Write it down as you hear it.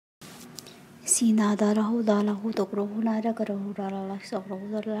Sina dalahu dalahu tokrohu nara karahu rala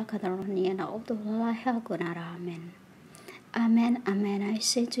sokrohu rala katarohu niana otola hakunara. Amen. Amen, amen. I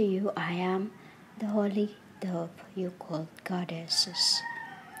say to you, I am the holy dove you called goddesses.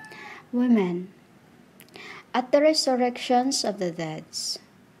 Women, at the resurrections of the dead,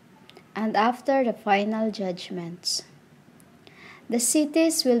 and after the final judgments, the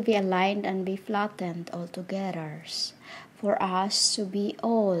cities will be aligned and be flattened altogether, for us to be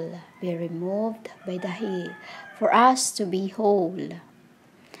all be removed by the heel, for us to be whole.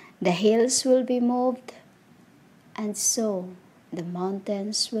 The hills will be moved, and so the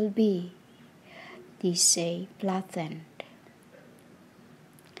mountains will be, they say, flattened.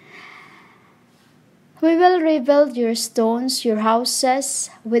 We will rebuild your stones, your houses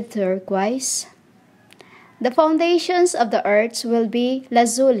with turquoise. The foundations of the earth will be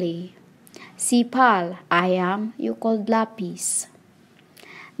lazuli. Sipal, I am, you called lapis.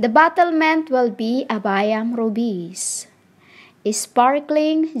 The battlement will be abayam rubies.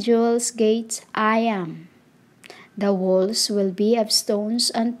 Sparkling jewels gates, I am. The walls will be of stones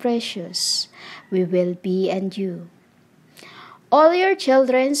and precious. We will be and you. All your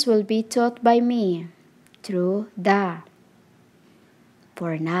children will be taught by me through the.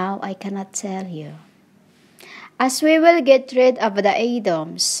 For now I cannot tell you. As we will get rid of the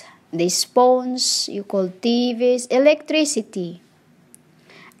Edoms, the phones you call TVs, electricity,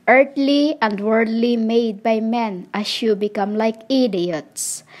 earthly and worldly made by men, as you become like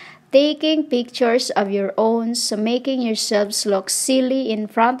idiots, taking pictures of your own, so making yourselves look silly in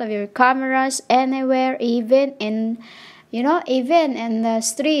front of your cameras anywhere, even in the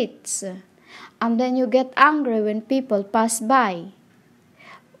streets. And then you get angry when people pass by.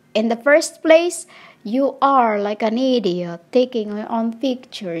 In the first place, you are like an idiot taking your own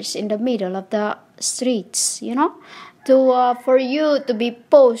pictures in the middle of the streets, for you to be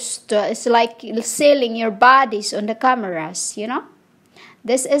posted. It's like selling your bodies on the cameras,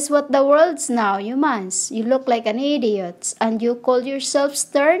 This is what the world's now, humans. You look like an idiot and you call yourself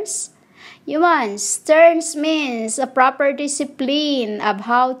sterns? Humans, sterns means a proper discipline of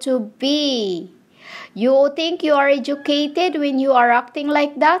how to be. You think you are educated when you are acting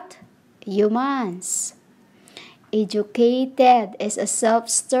like that? Humans. Educated is a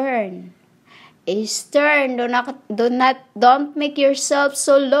self-stern. A stern, don't make yourself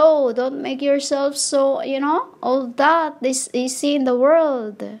so low. Don't make yourself so, all that this you see in the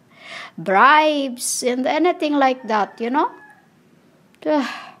world. Bribes and anything like that,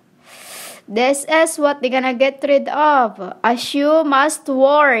 This is what they're gonna get rid of. As you must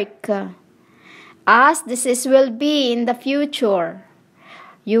work. As this will be in the future.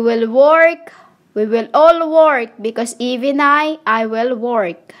 You will work. We will all work because even I will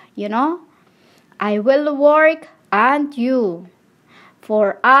work, I will work and you,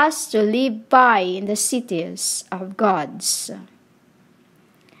 for us to live by in the cities of gods.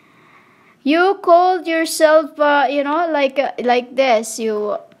 You called yourself, like this.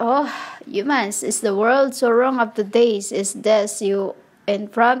 Humans, is the world so wrong of the days? Is this you in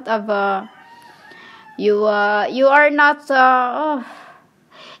front of you are not.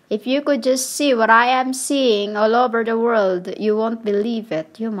 If you could just see what I am seeing all over the world, you won't believe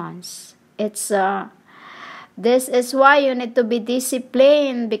it, humans. It's this is why you need to be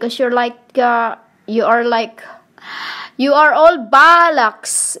disciplined, because you are all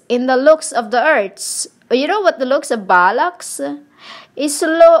Balaks in the looks of the earth. You know what the looks of Balaks? It's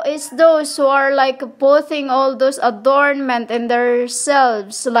those who are like putting all those adornment in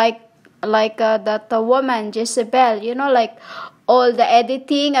themselves, like that woman Jezebel, like all the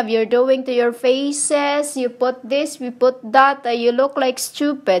editing of you're doing to your faces. You put this, we put that. You look like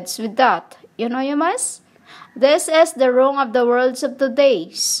stupids with that. You must. This is the wrong of the worlds of the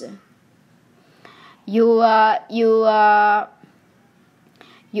days. You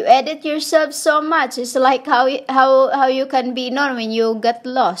edit yourself so much. It's like how you can be known when you get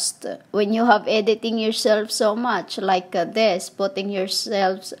lost. When you have editing yourself so much, like this, putting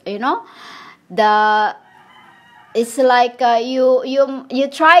yourselves, it's like you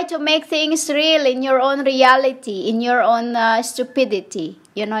try to make things real in your own reality, in your own stupidity.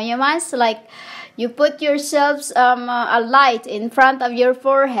 You must, like, you put yourselves a light in front of your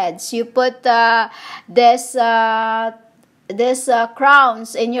foreheads. You put this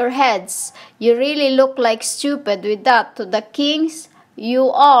crowns in your heads. You really look like stupid with that. To the kings, you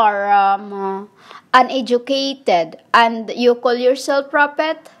are uneducated, and you call yourself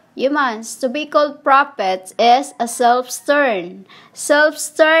prophet. Humans, to be called prophet is a self-stern.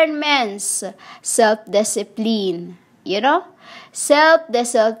 Self-stern means self-discipline.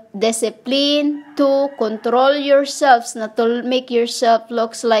 Self-discipline to control yourselves, not to make yourself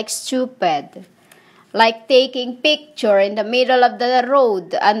looks like stupid. Like taking picture in the middle of the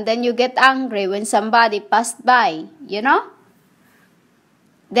road and then you get angry when somebody passed by, you know?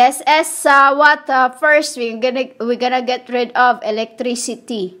 This is what first we're gonna get rid of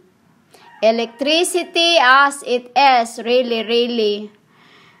electricity. Electricity as it is really,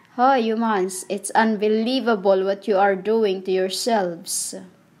 oh humans, it's unbelievable what you are doing to yourselves.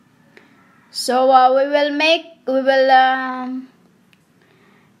 So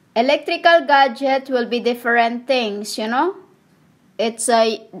electrical gadget will be different things, you know. It's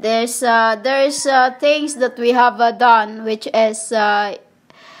there's things that we have done which is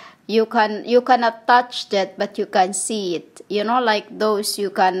you cannot touch that, but you can see it. You know, like those you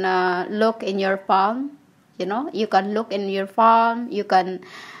can look in your palm. You know, you can look in your palm. You can.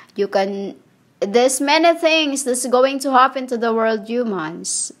 There's many things that's going to happen to the world,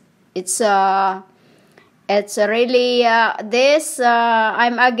 humans. It's really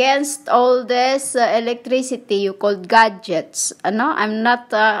I'm against all this electricity you called gadgets. No, I'm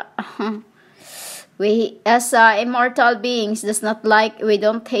not. We as immortal beings does not like. We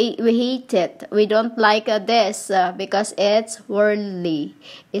hate it. We don't like this because it's worldly.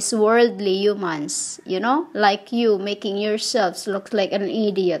 It's worldly, humans. You know, like you making yourselves look like an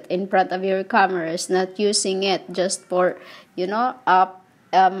idiot in front of your cameras, not using it just for, you know,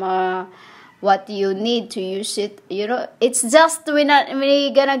 what you need to use it. You know, it's just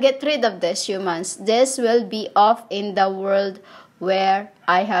we're gonna get rid of this, humans. This will be off in the world where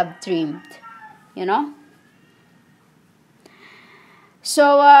I have dreamed. You know,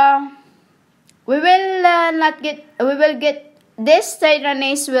 so we will get this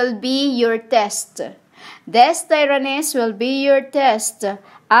tyrannus will be your test. This tyrannus will be your test,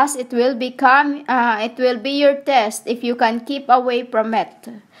 as it will be your test if you can keep away from it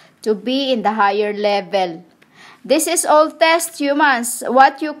to be in the higher level. This is all test, humans.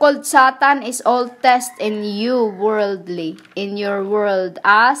 What you called Satan is all test in you, worldly, in your world,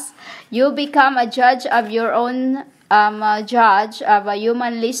 as you become a judge of your own, judge of a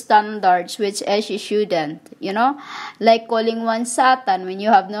humanly standards, which as you shouldn't, you know, like calling one Satan when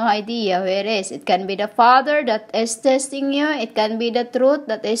you have no idea who it is. It can be the Father that is testing you. It can be the truth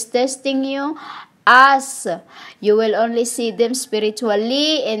that is testing you. As you will only see them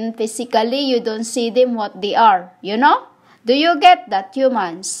spiritually and physically, you don't see them what they are, you know. Do you get that,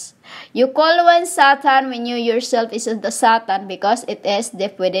 humans? You call one Satan when you yourself is the Satan because it is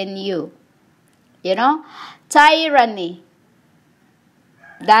deep within you, you know. Tyranny,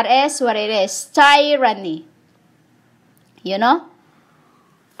 that is what it is. Tyranny, you know.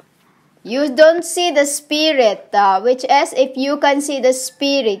 You don't see the spirit, which is, if you can see the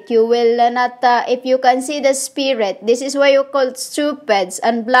spirit, you will not, if you can see the spirit, this is why you call stupids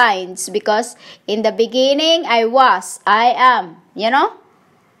and blinds, because in the beginning, I am, you know,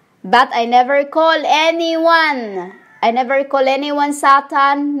 but I never call anyone. I never call anyone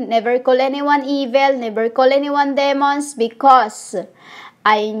Satan, never call anyone evil, never call anyone demons, because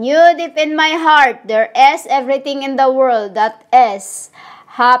I knew deep in my heart there is everything in the world that is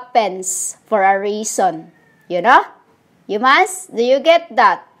happens for a reason, you know? Humans, do you get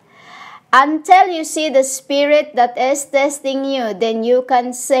that? Until you see the spirit that is testing you, then you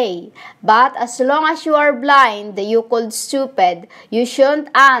can say. But as long as you are blind, you called stupid, you shouldn't,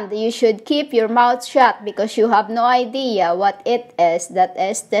 and you should keep your mouth shut because you have no idea what it is that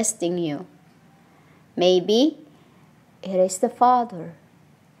is testing you. Maybe it is the Father,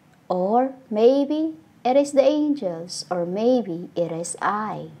 or maybe it is the angels, or maybe it is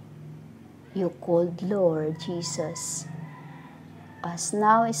I, you called Lord Jesus, as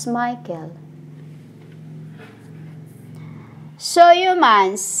now is Michael. So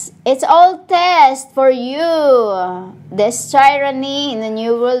humans, it's all test for you. This tyranny in the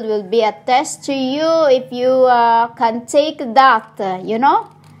new world will be a test to you if you can take that, you know?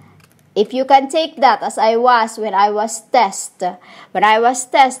 If you can take that, as I was when I was tested. When I was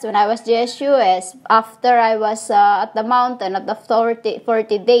JSUS, after I was at the mountain at the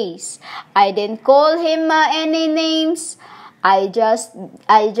 40 days, I didn't call him any names. I just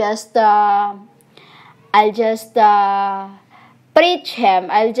preach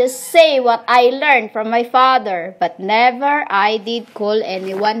him. I'll just say what I learned from my father, but never I did call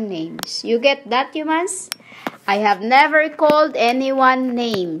anyone names. You get that, humans? I have never called anyone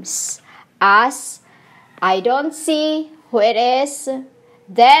names, as I don't see who it is.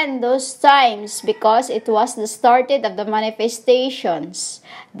 Then those times, because it was the started of the manifestations.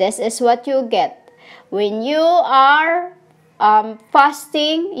 This is what you get when you are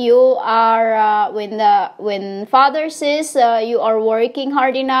fasting, you are when Father says you are working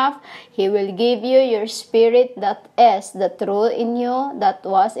hard enough, He will give you your spirit that is the truth in you that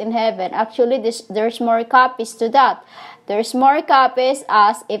was in heaven. Actually, there's more copies to that. There's more copies,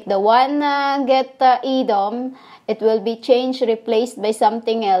 as if the one get Edom, it will be changed, replaced by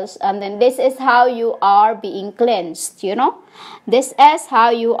something else. And then this is how you are being cleansed, you know. This is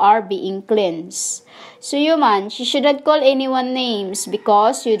how you are being cleansed. So humans, you should not call anyone names,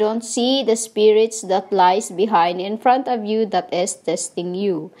 because you don't see the spirits that lies behind in front of you that is testing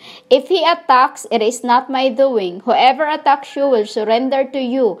you. If he attacks, it is not my doing. Whoever attacks you will surrender to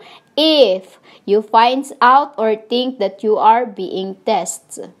you if you find out or think that you are being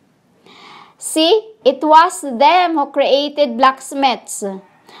tested. See, it was them who created blacksmiths.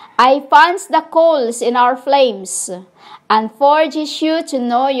 I fans the coals in our flames, and forges you to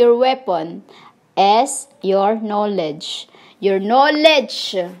know your weapon as your knowledge. Your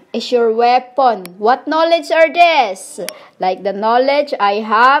knowledge is your weapon. What knowledge are this? Like the knowledge I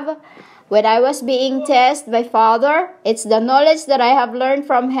have when I was being tested by Father. It's the knowledge that I have learned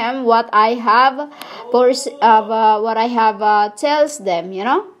from Him. What I have, tells them, you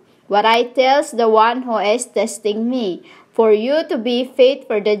know. What I tells the one who is testing me. For you to be fit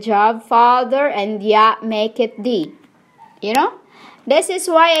for the job, Father, and make it thee. You know? This is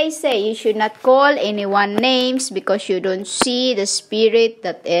why I say you should not call anyone names, because you don't see the spirit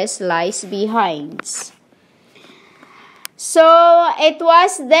that lies behind. So it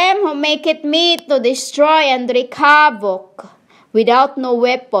was them who make it meet to destroy and wreak havoc without no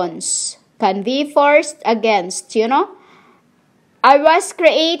weapons can be forced against, you know. I was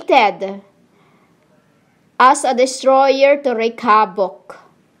created as a destroyer to wreak havoc.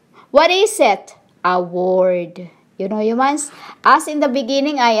 What is it? A word. You know, humans, as in the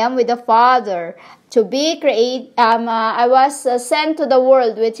beginning I am with the Father. To be I was sent to the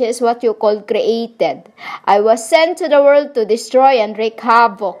world, which is what you call created. I was sent to the world to destroy and wreak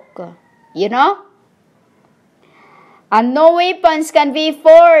havoc. You know? And no weapons can be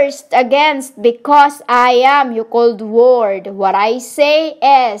forced against, because I am, you called word. What I say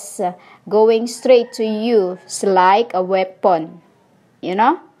is going straight to you. It's like a weapon. You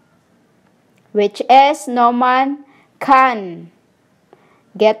know? Which is no man can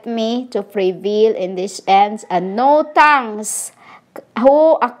get me to prevail in these ends, and no tongues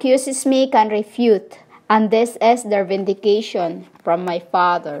who accuses me can refute. And this is their vindication from my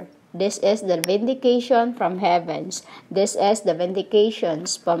Father. This is the vindication from heavens. This is the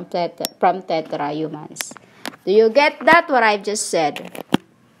vindications from Tetra humans. Do you get that, what I've just said?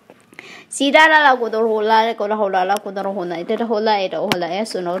 Sidara ko hula ko hula ko huna ite hula ite hula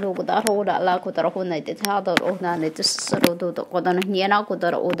esuno ko da hula la ko huna ite hada ona ne tsaro do ko da niana ko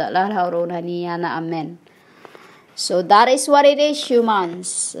da oda la hauro niana. Amen. So that is what it is,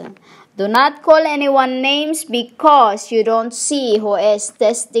 humans. Do not call anyone names, because you don't see who is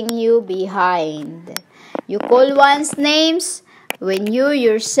testing you behind. You call one's names when you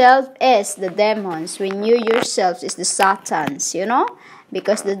yourself is the demons, when you yourself is the satans, you know.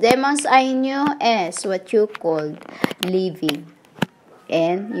 Because the demons I knew is what you called living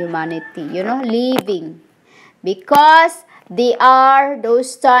in humanity. You know, living. Because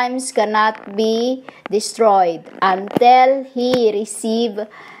those times cannot be destroyed until he receive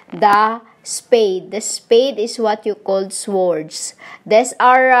the spade. The spade is what you called swords. There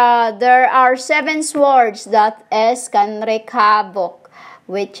are 7 swords that can wreak havoc,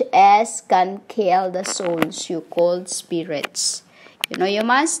 which can kill the souls you called spirits. You know,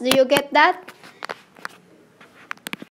 humans, do you get that?